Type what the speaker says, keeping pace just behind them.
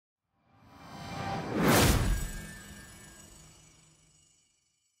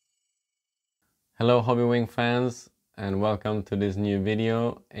Hello Hobbywing fans, and welcome to this new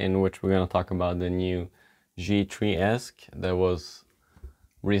video in which we're going to talk about the new G3X that was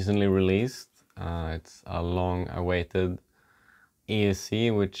recently released. It's a long-awaited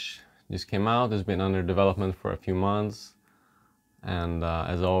ESC which just came out. It's been under development for a few months, and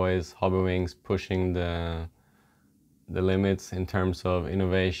as always, Hobbywing's pushing the limits in terms of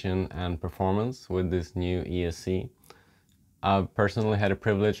innovation and performance with this new ESC. I've personally had a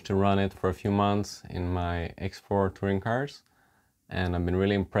privilege to run it for a few months in my X4 touring cars, and I've been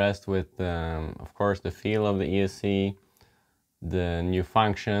really impressed with, of course, the feel of the ESC, the new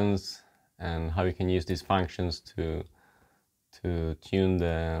functions, and how you can use these functions to tune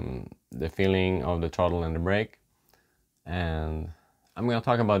the feeling of the throttle and the brake. And I'm going to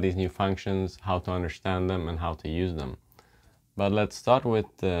talk about these new functions, how to understand them, and how to use them. But let's start with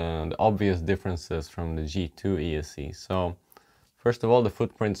the obvious differences from the G2 ESC. So, first of all, the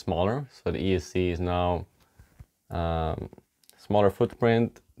footprint's smaller, so the ESC is now smaller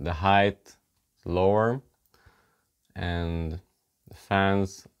footprint, the height is lower, and the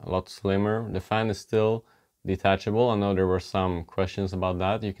fan's a lot slimmer. The fan is still detachable. I know there were some questions about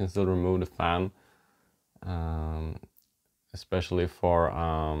that. You can still remove the fan, especially for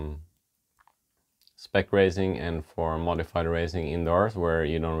spec racing and for modified racing indoors, where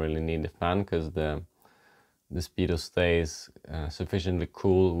you don't really need the fan because the speedo stays sufficiently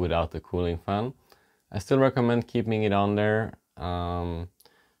cool without the cooling fan. I still recommend keeping it on there,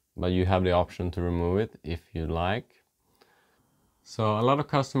 but you have the option to remove it if you like. So a lot of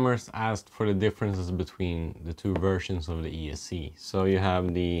customers asked for the differences between the two versions of the ESC. So you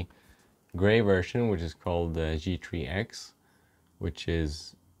have the gray version, which is called the G3X, which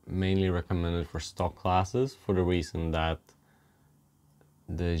is mainly recommended for stock classes for the reason that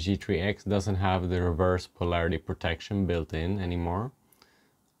the G3X doesn't have the reverse polarity protection built in anymore,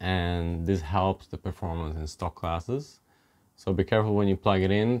 and this helps the performance in stock classes. So be careful when you plug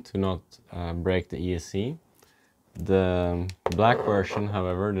it in to not break the ESC. The black version,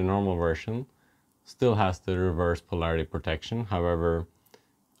 however, the normal version, still has the reverse polarity protection. However,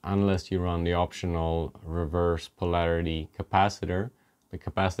 unless you run the optional reverse polarity capacitor, the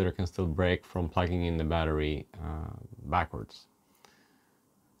capacitor can still break from plugging in the battery backwards.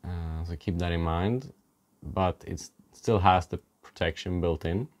 So keep that in mind, but it still has the protection built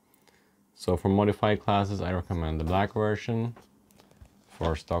in. So for modified classes, I recommend the black version.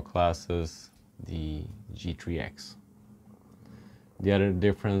 For stock classes, the G3X. The other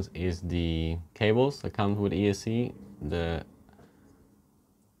difference is the cables that come with ESC. The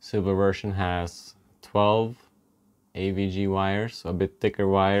silver version has 12 AVG wires, so a bit thicker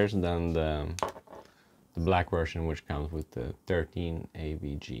wires than the black version, which comes with the 13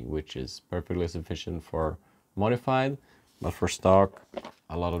 AVG, which is perfectly sufficient for modified, but for stock,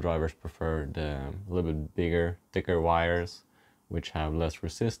 a lot of drivers prefer the little bit bigger, thicker wires, which have less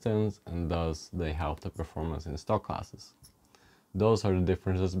resistance, and thus they help the performance in stock classes. Those are the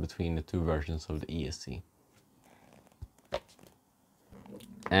differences between the two versions of the ESC.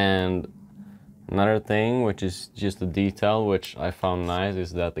 And another thing, which is just a detail which I found nice,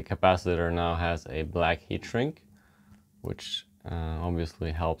 is that the capacitor now has a black heat shrink, which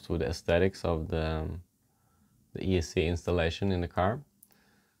obviously helps with the aesthetics of the ESC installation in the car.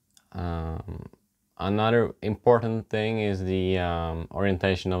 Another important thing is the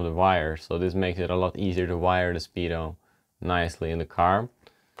orientation of the wire. So this makes it a lot easier to wire the speedo nicely in the car,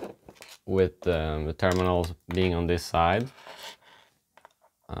 with the terminals being on this side.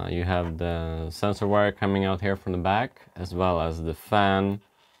 You have the sensor wire coming out here from the back, as well as the fan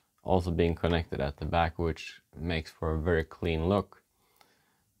also being connected at the back, which makes for a very clean look.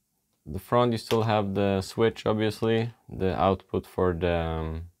 The front, you still have the switch, obviously, the output for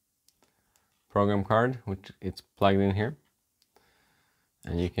the program card, which it's plugged in here.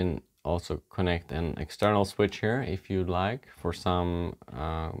 And you can also connect an external switch here if you'd like. For some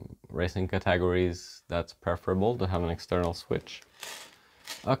racing categories, that's preferable to have an external switch.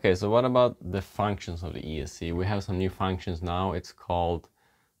 Okay, so what about the functions of the ESC? We have some new functions now. It's called,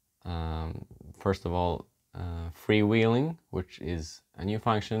 first of all, Freewheeling, which is a new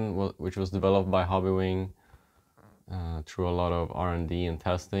function which was developed by Hobbywing through a lot of R&D and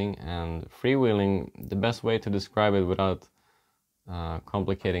testing. And freewheeling, the best way to describe it without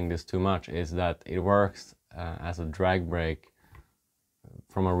complicating this too much, is that it works as a drag brake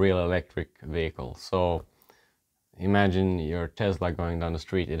from a real electric vehicle. So imagine your Tesla going down the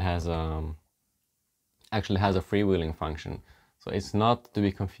street. It has actually has a freewheeling function. So it's not to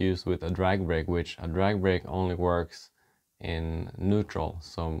be confused with a drag brake, which a drag brake only works in neutral.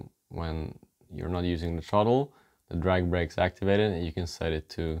 So when you're not using the throttle, the drag brake's activated and you can set it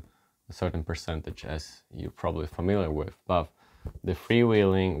to a certain percentage, as you're probably familiar with. But the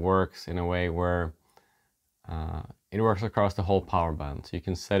freewheeling works in a way where it works across the whole power band. So you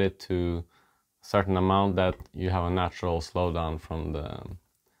can set it to a certain amount that you have a natural slowdown from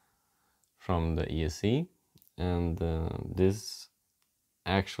the ESC, and this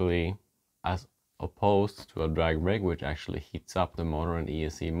actually, as opposed to a drag brake, which actually heats up the motor and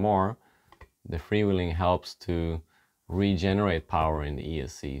ESC more, the freewheeling helps to regenerate power in the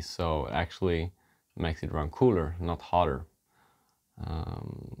ESC, so it actually makes it run cooler, not hotter.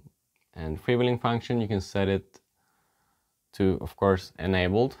 And freewheeling function, you can set it to, of course,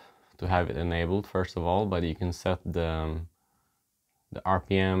 enabled, to have it enabled first of all, but you can set the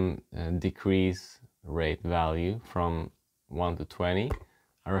RPM decrease rate value from 1 to 20.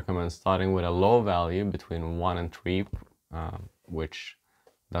 I recommend starting with a low value between 1 and 3, which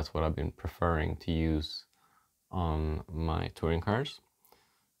that's what I've been preferring to use on my touring cars.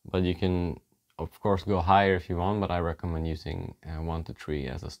 But you can, of course, go higher if you want, but I recommend using 1 to 3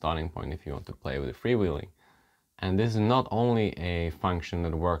 as a starting point if you want to play with the freewheeling. And this is not only a function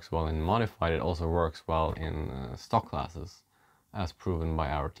that works well in modified, it also works well in stock classes, as proven by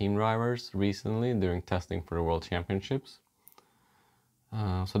our team drivers recently during testing for the World Championships.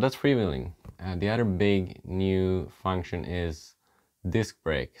 So that's freewheeling. The other big new function is disc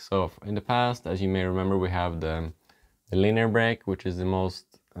brake. So in the past, as you may remember, we have the linear brake, which is the most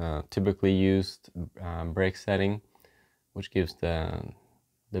typically used brake setting, which gives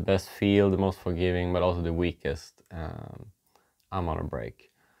the best feel, the most forgiving, but also the weakest amount of brake.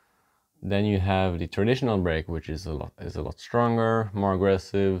 Then you have the traditional brake, which is a lot stronger, more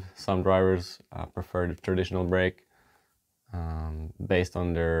aggressive. Some drivers prefer the traditional brake based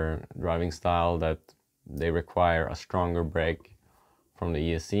on their driving style, that they require a stronger brake from the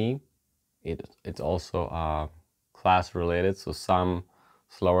ESC. It's also class related, so some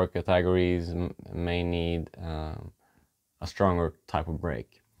slower categories may need a stronger type of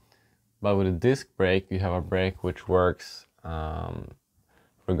brake. But with a disc brake, you have a brake which works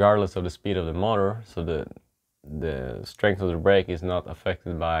regardless of the speed of the motor, so the strength of the brake is not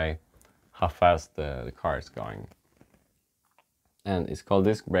affected by how fast the car is going. And it's called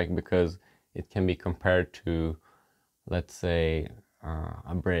disc brake because it can be compared to, let's say,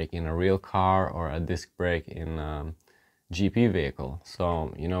 a brake in a real car or a disc brake in a GP vehicle.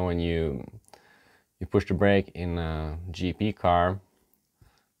 So, you know, when you push the brake in a GP car,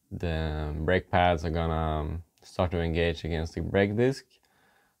 the brake pads are gonna start to engage against the brake disc,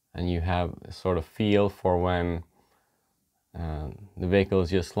 and you have a sort of feel for when the vehicle is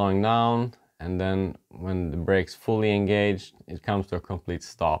just slowing down, and then when the brake's fully engaged, it comes to a complete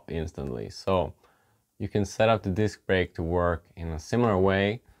stop instantly. So you can set up the disc brake to work in a similar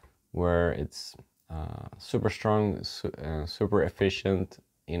way, where it's super strong, super efficient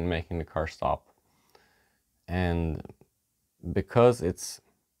in making the car stop. And because it's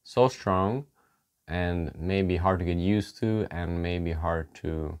so strong and maybe hard to get used to and maybe hard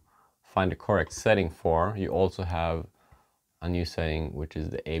to find the correct setting for, you also have a new setting, which is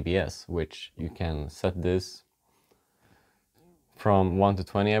the ABS, which you can set this from 1 to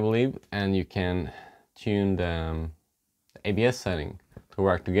 20, I believe, and you can tune the ABS setting to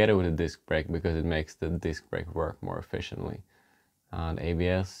work together with the disc brake, because it makes the disc brake work more efficiently. The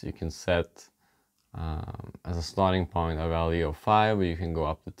ABS you can set as a starting point a value of 5, but you can go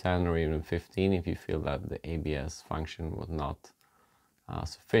up to 10 or even 15 if you feel that the ABS function was not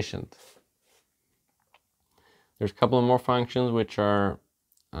sufficient. There's a couple of more functions which are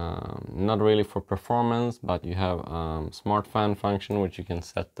not really for performance, but you have smart fan function, which you can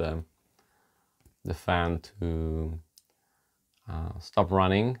set the fan to stop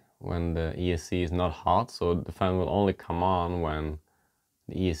running when the ESC is not hot, so the fan will only come on when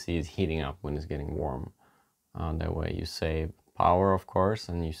the ESC is heating up, when it's getting warm. That way you save power, of course,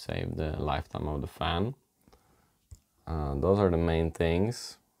 and you save the lifetime of the fan. Those are the main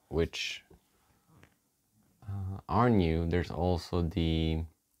things which are new. There's also the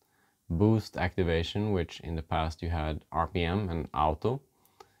boost activation, which in the past you had RPM and auto.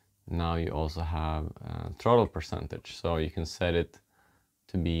 Now you also have throttle percentage, so you can set it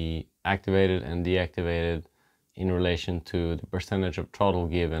to be activated and deactivated in relation to the percentage of throttle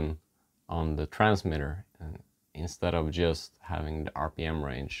given on the transmitter, instead of just having the RPM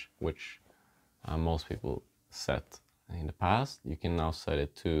range, which most people set in the past. You can now set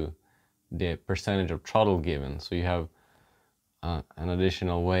it to the percentage of throttle given, so you have an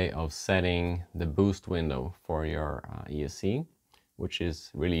additional way of setting the boost window for your ESC, which is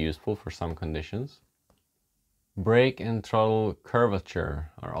really useful for some conditions. Brake and throttle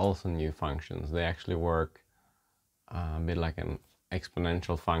curvature are also new functions. They actually work a bit like an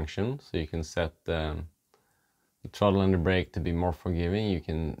exponential function, so you can set the throttle and the brake to be more forgiving. You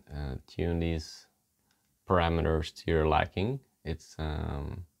can tune these parameters to your liking. It's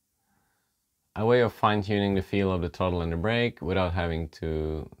a way of fine-tuning the feel of the throttle and the brake without having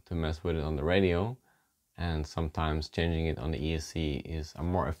to mess with it on the radio. And sometimes changing it on the ESC is a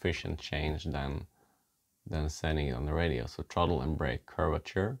more efficient change than setting it on the radio. So throttle and brake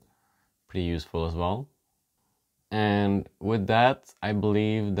curvature, pretty useful as well. And with that, I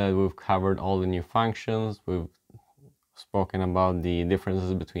believe that we've covered all the new functions. We've spoken about the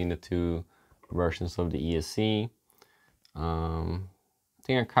differences between the two versions of the ESC. I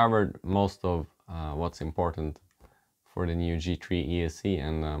think I covered most of what's important for the new G3 ESC,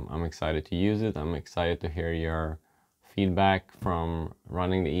 and I'm excited to use it. I'm excited to hear your feedback from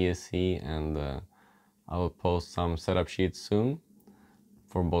running the ESC, and I will post some setup sheets soon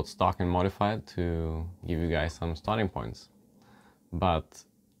for both stock and modified to give you guys some starting points. But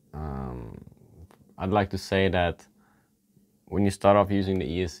I'd like to say that when you start off using the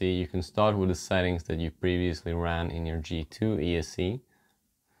ESC, you can start with the settings that you previously ran in your G2 ESC,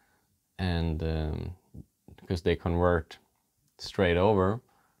 and because they convert straight over.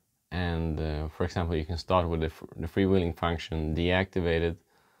 And for example, you can start with the freewheeling function deactivated,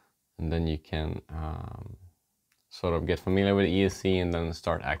 and then you can sort of get familiar with the ESC and then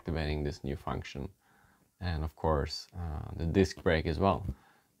start activating this new function. And of course, the disc brake as well.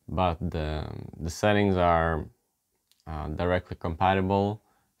 But the settings are directly compatible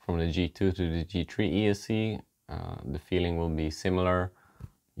from the G2 to the G3 ESC. The feeling will be similar.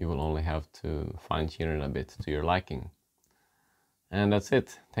 You will only have to fine-tune it a bit to your liking. And that's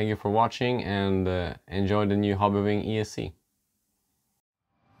it. Thank you for watching, and enjoy the new Hobbywing ESC.